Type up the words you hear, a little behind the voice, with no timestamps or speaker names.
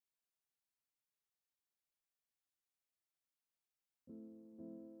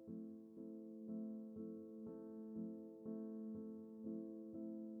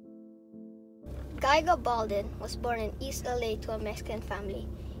Guy Gabaldon was born in East LA to a Mexican family.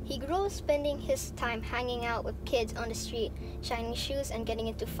 He grew up spending his time hanging out with kids on the street, shining shoes and getting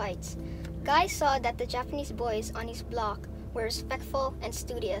into fights. Guy saw that the Japanese boys on his block were respectful and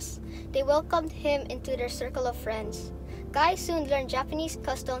studious. They welcomed him into their circle of friends. Guy soon learned Japanese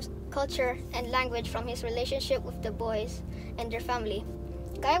customs, culture, and language from his relationship with the boys and their family.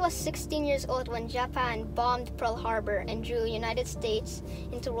 Guy was 16 years old when Japan bombed Pearl Harbor and drew the United States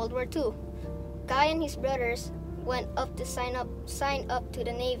into World War II. Guy and his brothers went up to sign up to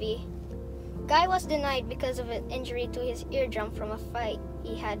the Navy. Guy was denied because of an injury to his eardrum from a fight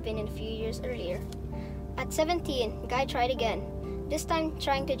he had been in a few years earlier. At 17, Guy tried again, this time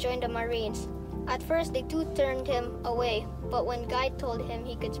trying to join the Marines. At first, they too turned him away, but when Guy told him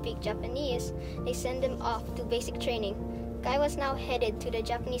he could speak Japanese, they sent him off to basic training. Guy was now headed to the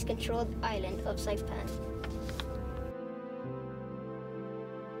Japanese-controlled island of Saipan.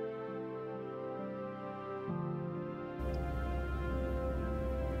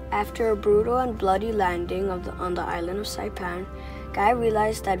 After a brutal and bloody landing on the island of Saipan, Guy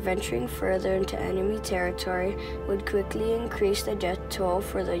realized that venturing further into enemy territory would quickly increase the death toll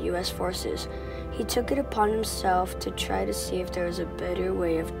for the U.S. forces. He took it upon himself to try to see if there was a better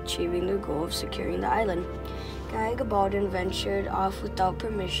way of achieving the goal of securing the island. Guy Gabaldon ventured off without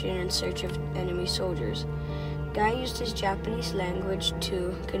permission in search of enemy soldiers. Guy used his Japanese language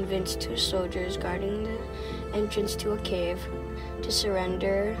to convince two soldiers guarding the entrance to a cave to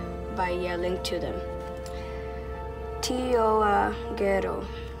surrender by yelling to them, "Tio wa gero,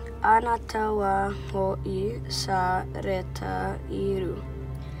 anata wa hoi sa reta iru,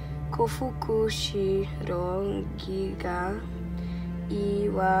 kofuku shiro giga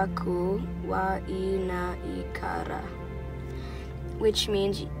iwaku wa ina ikara," which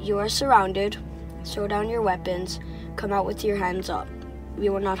means, "You are surrounded, throw down your weapons, come out with your hands up, we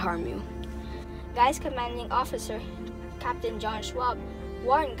will not harm you." Guy's commanding officer, Captain John Schwab,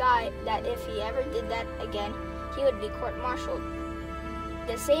 warned Guy that if he ever did that again, he would be court-martialed.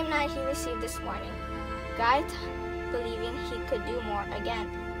 The same night he received this warning, Guy, believing he could do more again,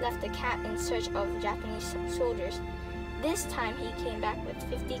 left the camp in search of Japanese soldiers. This time he came back with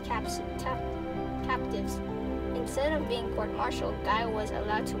 50 captives. Instead of being court-martialed, Guy was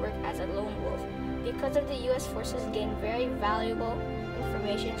allowed to work as a lone wolf. Because of the U.S. forces gained very valuable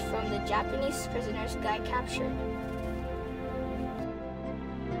information from the Japanese prisoners Guy captured.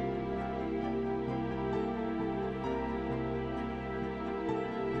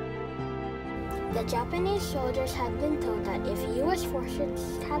 The Japanese soldiers had been told that if U.S.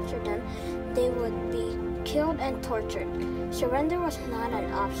 forces captured them, they would be killed and tortured. Surrender was not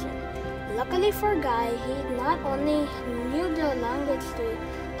an option. Luckily for Guy, he not only knew the language to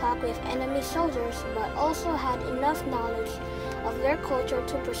talk with enemy soldiers, but also had enough knowledge of their culture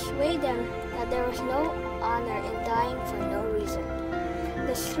to persuade them that there was no honor in dying for no reason.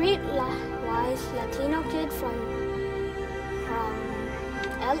 The street-wise Latino kid from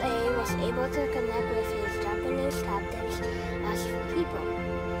LA was able to connect with his Japanese captives as people.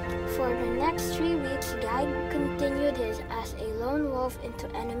 For the next 3 weeks, Guy continued as a lone wolf into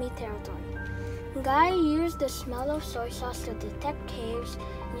enemy territory. Guy used the smell of soy sauce to detect caves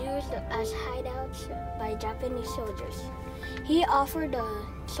used as hideouts by Japanese soldiers. He offered the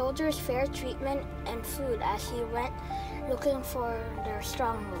soldiers fair treatment and food as he went looking for their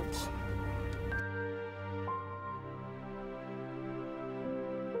strongholds.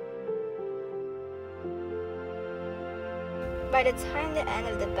 By the time the end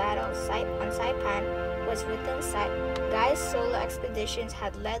of the battle on Saipan was within sight, Guy's solo expeditions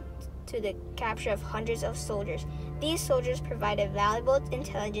had led to the capture of hundreds of soldiers. These soldiers provided valuable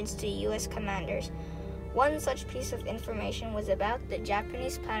intelligence to U.S. commanders. One such piece of information was about the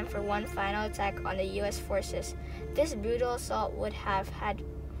Japanese plan for one final attack on the U.S. forces. This brutal assault would have had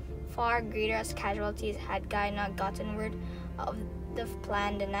far greater casualties had Guy not gotten word of the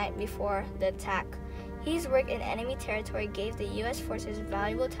plan the night before the attack. His work in enemy territory gave the U.S. forces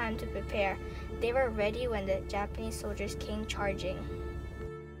valuable time to prepare. They were ready when the Japanese soldiers came charging.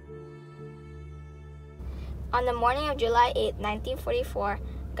 On the morning of July 8, 1944,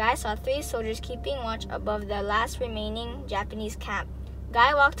 Guy saw 3 soldiers keeping watch above the last remaining Japanese camp.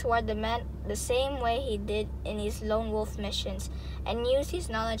 Guy walked toward the men the same way he did in his lone wolf missions and used his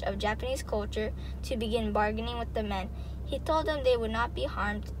knowledge of Japanese culture to begin bargaining with the men. He told them they would not be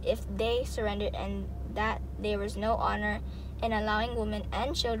harmed if they surrendered and that there was no honor in allowing women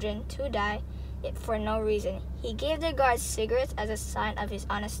and children to die for no reason. He gave the guards cigarettes as a sign of his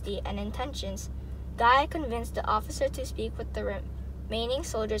honesty and intentions. Guy convinced the officer to speak with the remaining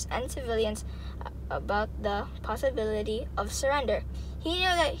soldiers and civilians about the possibility of surrender. He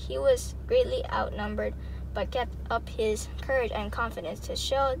knew that he was greatly outnumbered, but kept up his courage and confidence to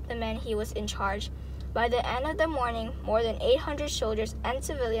show the men he was in charge. By the end of the morning, more than 800 soldiers and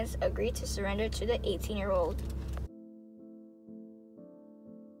civilians agreed to surrender to the 18-year-old.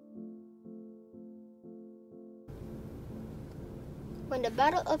 When the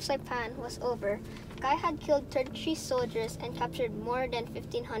Battle of Saipan was over, Guy had killed 33 soldiers and captured more than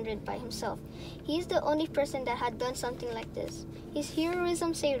 1,500 by himself. He is the only person that had done something like this. His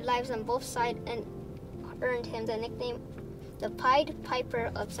heroism saved lives on both sides and earned him the nickname the Pied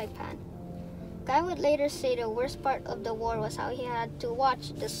Piper of Saipan. Guy would later say the worst part of the war was how he had to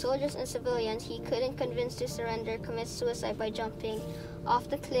watch the soldiers and civilians he couldn't convince to surrender commit suicide by jumping off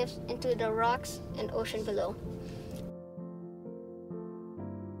the cliffs into the rocks and ocean below.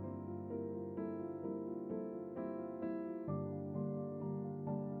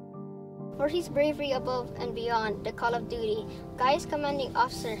 For his bravery above and beyond the call of duty, Guy's commanding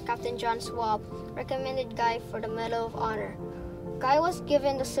officer, Captain John Swab, recommended Guy for the Medal of Honor. Guy was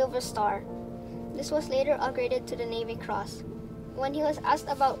given the Silver Star. This was later upgraded to the Navy Cross. When he was asked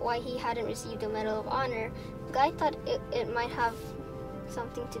about why he hadn't received the Medal of Honor, Guy thought it might have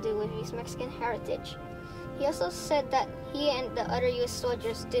something to do with his Mexican heritage. He also said that he and the other U.S.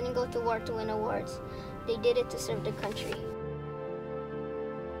 soldiers didn't go to war to win awards. They did it to serve the country.